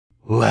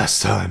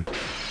last time.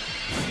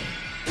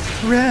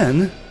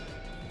 Ren!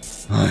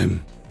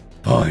 I'm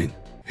fine.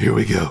 Here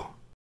we go.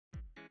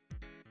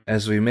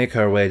 As we make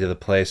our way to the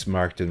place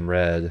marked in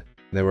red,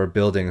 there were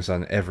buildings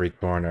on every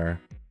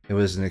corner. It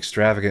was an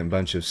extravagant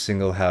bunch of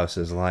single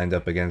houses lined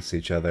up against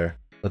each other,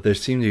 but there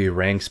seemed to be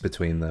ranks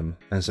between them,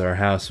 as our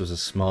house was a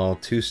small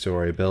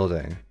two-story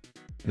building.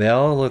 They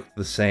all looked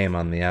the same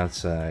on the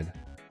outside,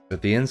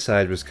 but the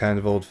inside was kind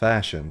of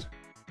old-fashioned.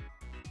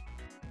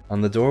 On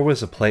the door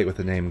was a plate with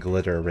the name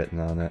Glitter written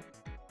on it.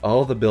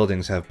 All the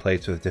buildings have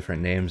plates with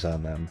different names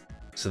on them,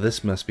 so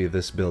this must be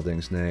this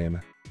building's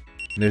name.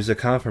 There's a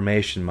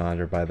confirmation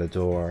monitor by the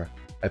door.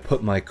 I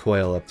put my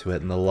coil up to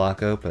it and the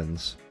lock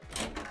opens.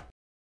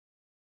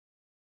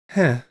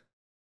 I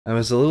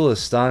was a little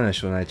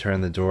astonished when I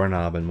turned the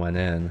doorknob and went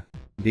in.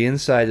 The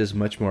inside is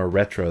much more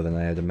retro than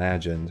I had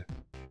imagined.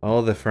 All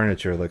of the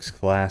furniture looks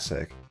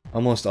classic.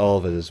 Almost all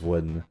of it is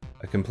wooden.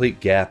 A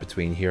complete gap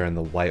between here and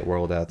the white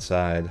world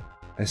outside.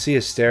 I see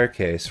a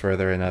staircase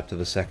further in up to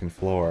the second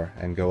floor,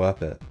 and go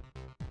up it.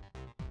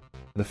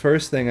 The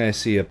first thing I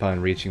see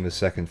upon reaching the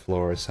second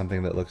floor is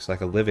something that looks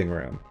like a living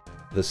room.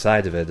 To the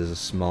side of it is a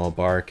small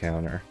bar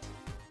counter.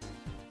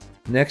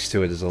 Next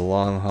to it is a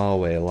long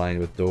hallway lined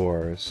with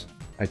doors.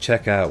 I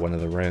check out one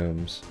of the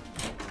rooms.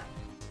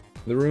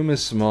 The room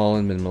is small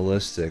and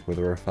minimalistic with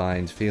a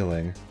refined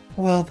feeling.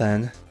 Well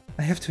then,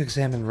 I have to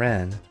examine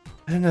Ren.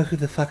 I don't know who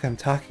the fuck I'm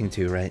talking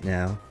to right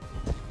now.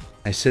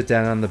 I sit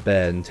down on the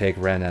bed and take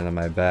Ren out of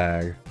my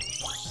bag.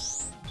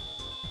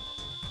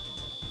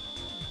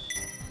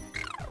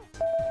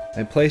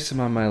 I place him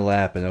on my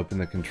lap and open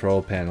the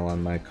control panel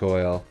on my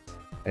coil.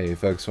 Hey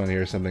folks, want to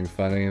hear something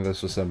funny?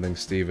 This was something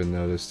Steven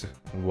noticed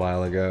a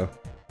while ago.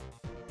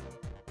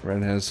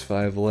 Ren has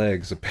 5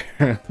 legs,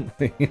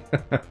 apparently.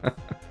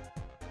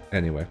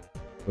 Anyway,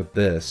 with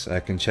this, I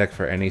can check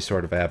for any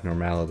sort of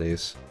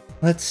abnormalities.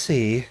 Let's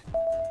see.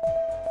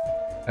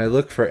 I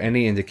look for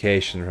any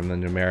indication from the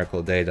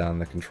numerical data on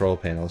the control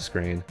panel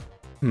screen.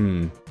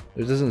 There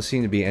doesn't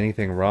seem to be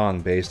anything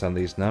wrong based on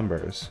these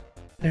numbers.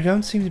 There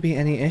don't seem to be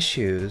any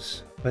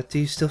issues, but do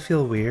you still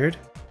feel weird?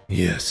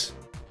 Yes.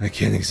 I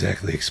can't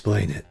exactly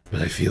explain it,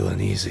 but I feel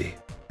uneasy.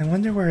 I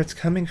wonder where it's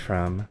coming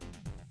from.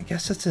 I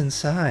guess it's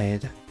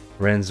inside.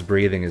 Ren's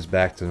breathing is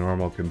back to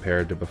normal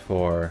compared to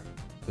before,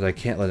 but I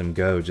can't let him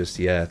go just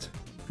yet.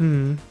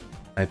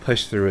 I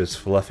push through his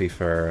fluffy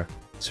fur,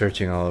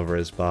 searching all over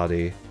his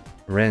body.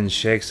 Ren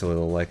shakes a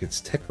little like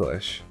it's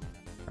ticklish.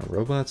 Are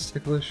robots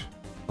ticklish?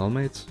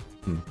 Soulmates?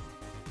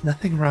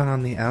 Nothing wrong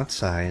on the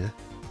outside.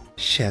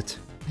 Shit,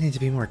 I need to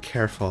be more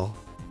careful.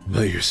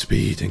 But your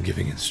speed in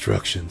giving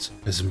instructions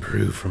has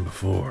improved from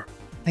before.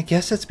 I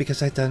guess it's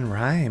because I've done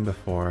rhyme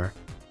before.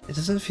 It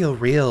doesn't feel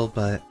real,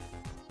 but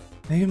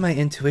maybe my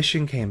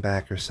intuition came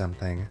back or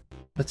something.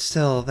 But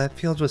still, that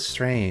field was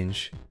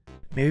strange.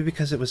 Maybe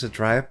because it was a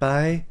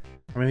drive-by,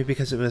 or maybe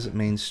because it wasn't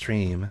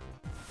mainstream.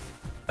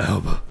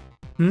 Alba.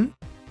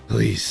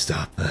 Please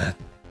stop that.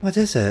 What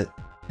is it?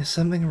 Is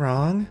something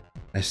wrong?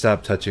 I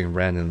stop touching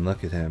Ren and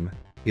look at him.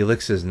 He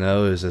licks his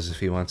nose as if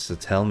he wants to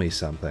tell me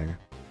something.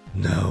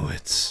 No,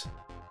 it's...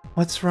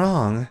 What's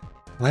wrong?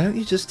 Why don't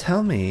you just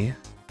tell me?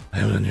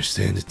 I don't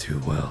understand it too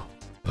well,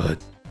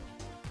 but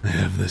I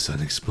have this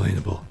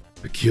unexplainable,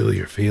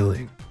 peculiar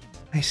feeling.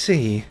 I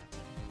see.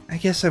 I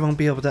guess I won't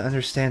be able to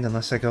understand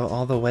unless I go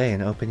all the way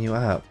and open you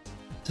up.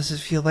 Does it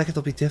feel like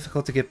it'll be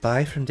difficult to get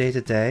by from day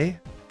to day?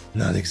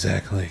 Not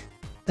exactly.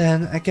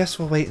 Then I guess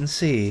we'll wait and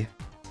see.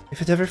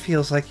 If it ever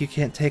feels like you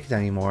can't take it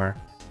anymore,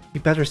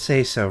 you better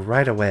say so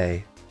right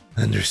away.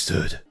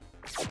 Understood.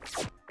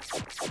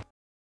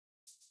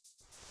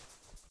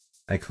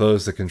 I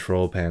close the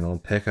control panel,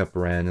 pick up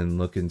Ren, and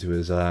look into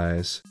his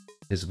eyes.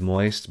 His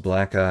moist,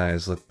 black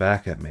eyes look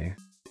back at me.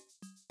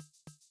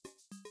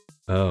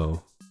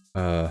 Oh.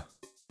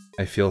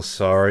 I feel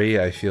sorry,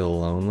 I feel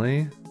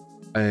lonely?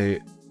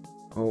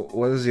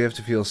 What does he have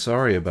to feel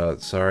sorry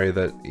about? Sorry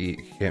that he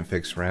can't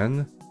fix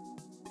Ren?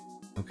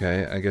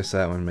 Okay, I guess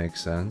that one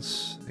makes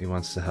sense. He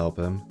wants to help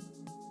him.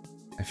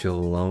 I feel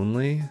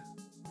lonely?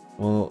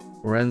 Well,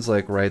 Ren's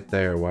like right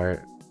there. Why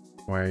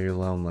are you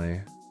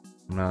lonely?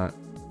 I'm not...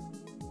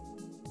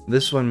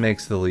 This one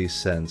makes the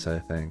least sense, I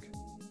think.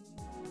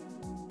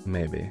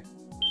 Maybe.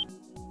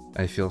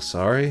 I feel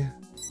sorry?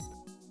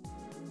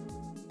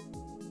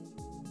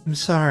 I'm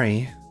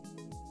sorry.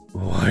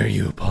 Why are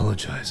you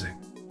apologizing?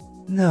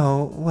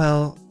 No,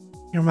 well,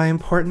 you're my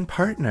important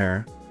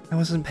partner. I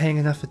wasn't paying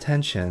enough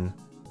attention.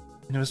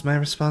 And it was my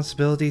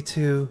responsibility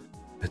to...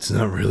 It's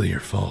not really your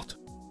fault.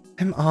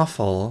 I'm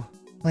awful.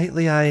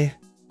 Lately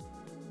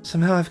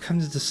somehow I've come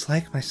to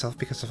dislike myself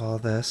because of all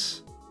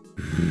this.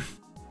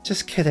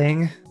 Just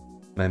kidding.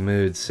 My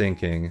mood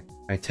sinking,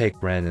 I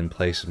take Ren and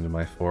place him to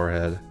my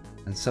forehead,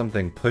 and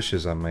something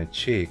pushes on my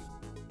cheek.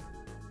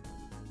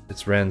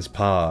 It's Ren's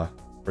paw,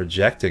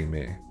 rejecting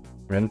me.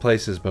 Ren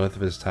places both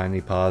of his tiny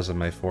paws on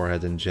my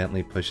forehead and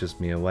gently pushes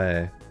me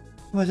away.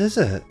 What is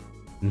it?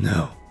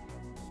 No.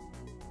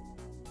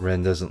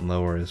 Ren doesn't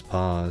lower his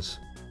paws.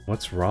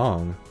 What's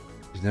wrong?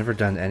 He's never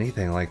done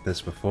anything like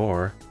this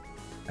before.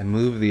 I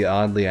move the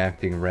oddly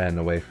acting Ren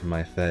away from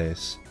my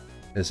face,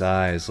 his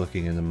eyes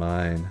looking into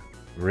mine.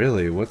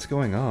 Really, what's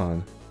going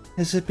on?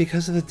 Is it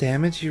because of the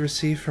damage you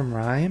received from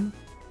Rhyme?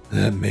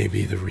 That may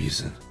be the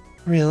reason.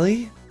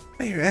 Really?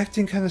 But you're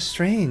acting kind of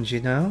strange,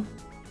 you know?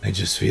 I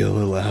just feel a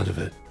little out of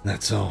it,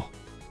 that's all.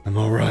 I'm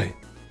alright.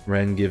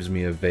 Ren gives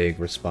me a vague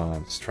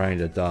response, trying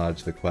to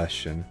dodge the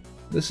question.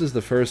 This is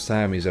the first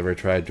time he's ever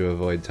tried to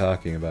avoid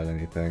talking about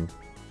anything.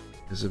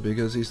 Is it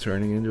because he's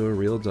turning into a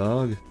real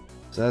dog?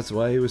 That's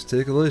why he was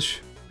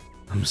ticklish?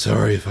 I'm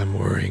sorry if I'm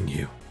worrying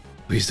you.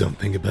 Please don't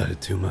think about it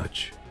too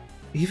much.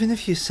 Even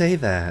if you say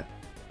that,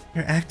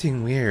 you're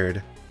acting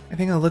weird. I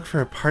think I'll look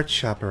for a parts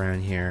shop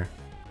around here.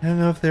 I don't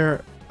know if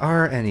there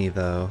are any,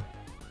 though.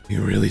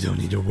 You really don't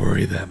need to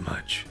worry that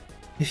much.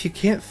 If you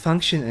can't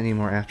function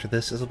anymore after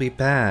this, it'll be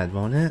bad,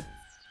 won't it?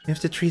 You have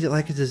to treat it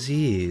like a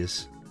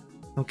disease.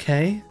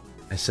 Okay?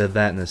 I said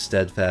that in a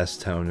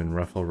steadfast tone and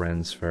ruffle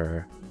Ren's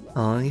fur.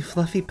 Aw, you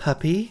fluffy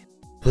puppy.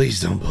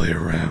 Please don't play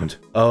around.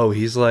 Oh,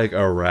 he's like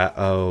a rat.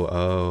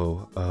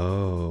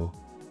 Oh.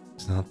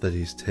 It's not that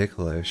he's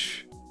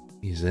ticklish.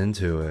 He's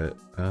into it.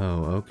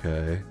 Oh,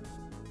 okay.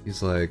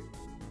 He's like,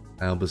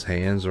 Alba's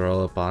hands are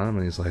all up on him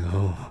and he's like,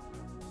 oh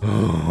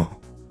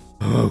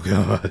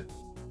god.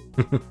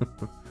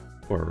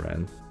 Poor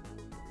Ren.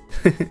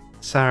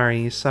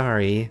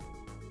 Sorry.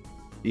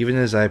 Even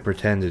as I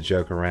pretend to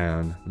joke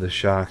around, the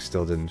shock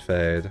still didn't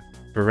fade.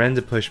 For Ren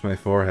to push my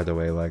forehead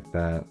away like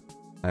that,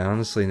 I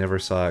honestly never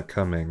saw it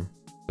coming.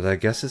 But I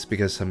guess it's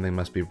because something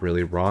must be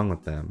really wrong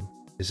with them.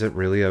 Is it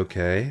really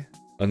okay?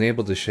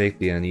 Unable to shake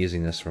the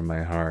uneasiness from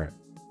my heart,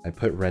 I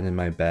put Ren in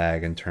my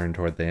bag and turn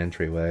toward the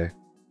entryway.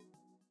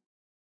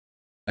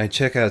 I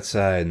check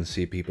outside and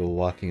see people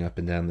walking up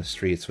and down the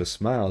streets with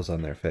smiles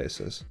on their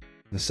faces.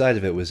 The sight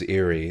of it was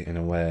eerie, in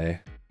a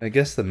way. I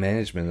guess the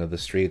management of the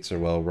streets are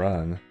well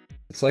run.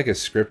 It's like a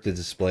scripted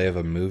display of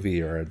a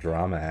movie or a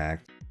drama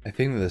act. I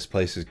think that this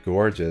place is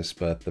gorgeous,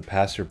 but the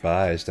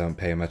passerbys don't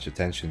pay much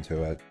attention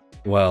to it.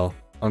 Well,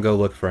 I'll go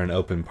look for an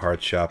open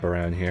parts shop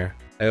around here.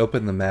 I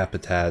open the map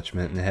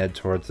attachment and head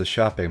towards the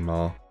shopping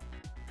mall.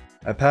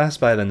 I pass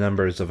by the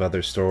numbers of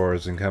other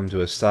stores and come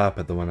to a stop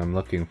at the one I'm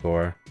looking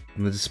for.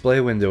 In the display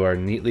window are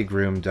neatly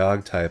groomed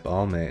dog-type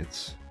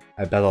Allmates.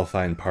 I bet I'll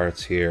find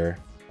parts here.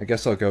 I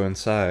guess I'll go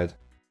inside.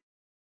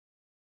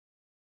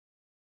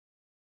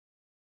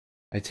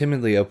 I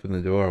timidly open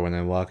the door when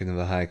I walk into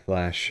the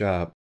high-class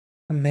shop.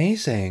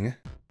 Amazing.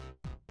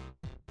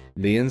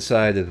 The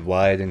inside is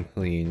wide and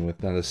clean,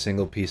 with not a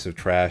single piece of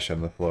trash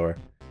on the floor.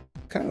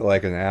 Kind of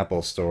like an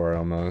Apple store,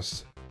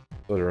 almost.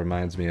 That's what it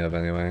reminds me of,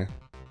 anyway.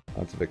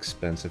 Lots of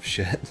expensive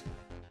shit.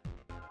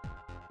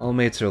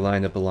 Allmates are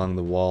lined up along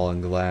the wall in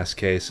glass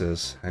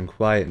cases, and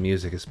quiet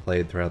music is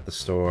played throughout the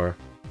store.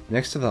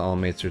 Next to the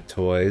Allmates are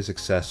toys,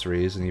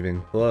 accessories, and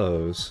even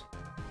clothes.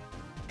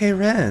 Hey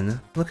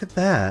Ren, look at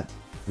that.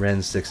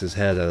 Ren sticks his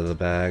head out of the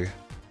bag.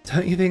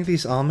 Don't you think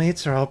these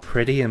Allmates are all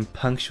pretty and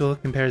punctual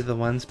compared to the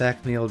ones back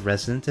in the old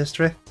resident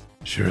district?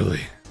 Surely,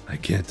 I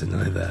can't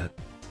deny that.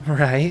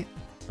 Right?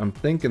 I'm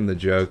thinking the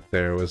joke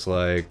there was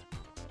like,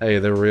 hey,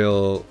 they're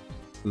real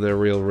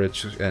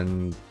rich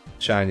and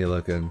shiny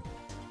looking.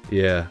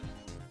 Yeah,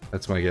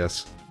 that's my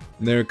guess.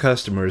 And there are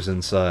customers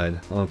inside,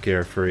 all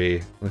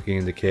carefree, looking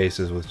into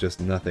cases with just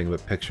nothing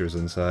but pictures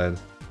inside.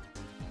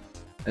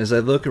 As I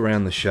look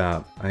around the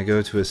shop, I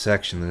go to a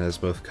section that has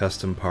both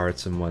custom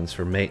parts and ones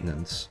for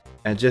maintenance.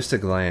 At just a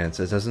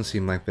glance, it doesn't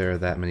seem like there are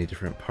that many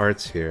different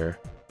parts here.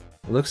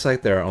 It looks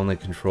like there are only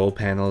control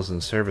panels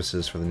and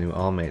services for the new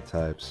Allmate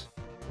types,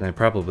 and I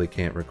probably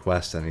can't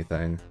request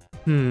anything.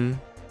 None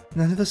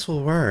of this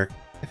will work.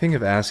 I think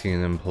of asking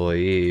an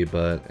employee,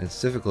 but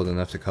it's difficult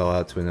enough to call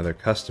out to another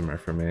customer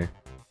for me.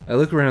 I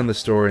look around the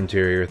store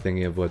interior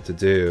thinking of what to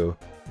do,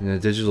 and a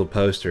digital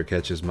poster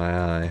catches my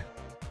eye.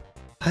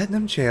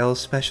 Platinum Jail's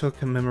special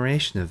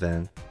commemoration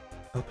event.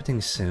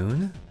 Opening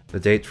soon? The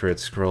date for it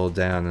scrolled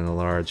down in a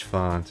large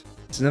font.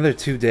 It's another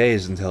 2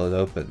 days until it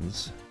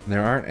opens. And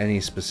there aren't any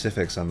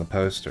specifics on the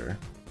poster.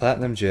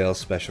 Platinum Jail's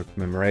special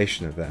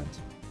commemoration event.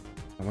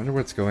 I wonder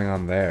what's going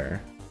on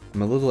there.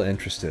 I'm a little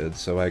interested,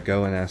 so I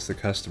go and ask the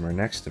customer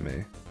next to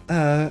me.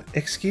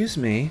 Excuse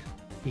me?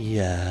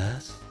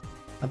 Yes?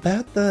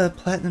 About the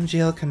Platinum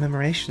Jail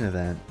commemoration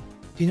event.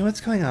 Do you know what's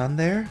going on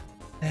there?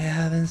 They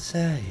haven't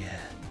said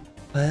yet,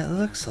 but it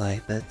looks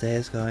like that day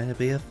is going to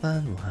be a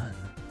fun one.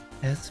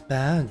 It's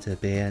bound to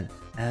be an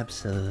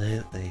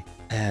absolutely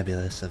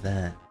fabulous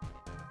event.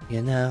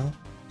 You know,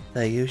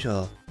 the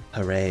usual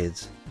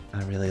parades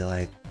are really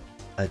like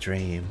a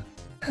dream.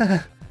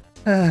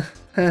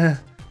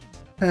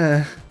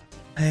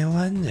 I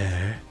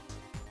wonder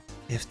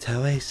if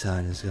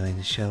Toei-san is going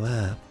to show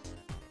up.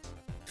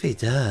 If he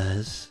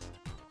does,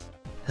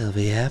 he'll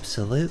be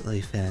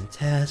absolutely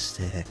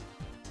fantastic.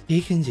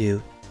 He can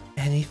do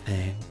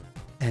anything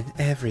and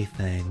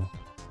everything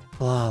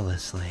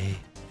flawlessly.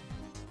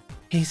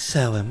 He's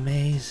so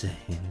amazing.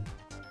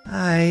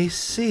 I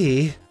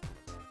see.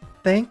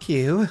 Thank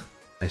you.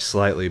 I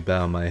slightly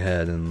bow my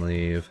head and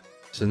leave,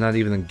 so not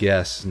even the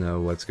guests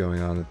know what's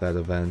going on at that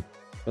event.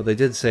 But But they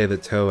did say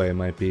that Toei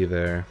might be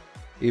there.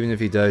 Even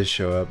if he does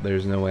show up,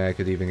 there's no way I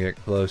could even get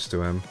close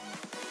to him.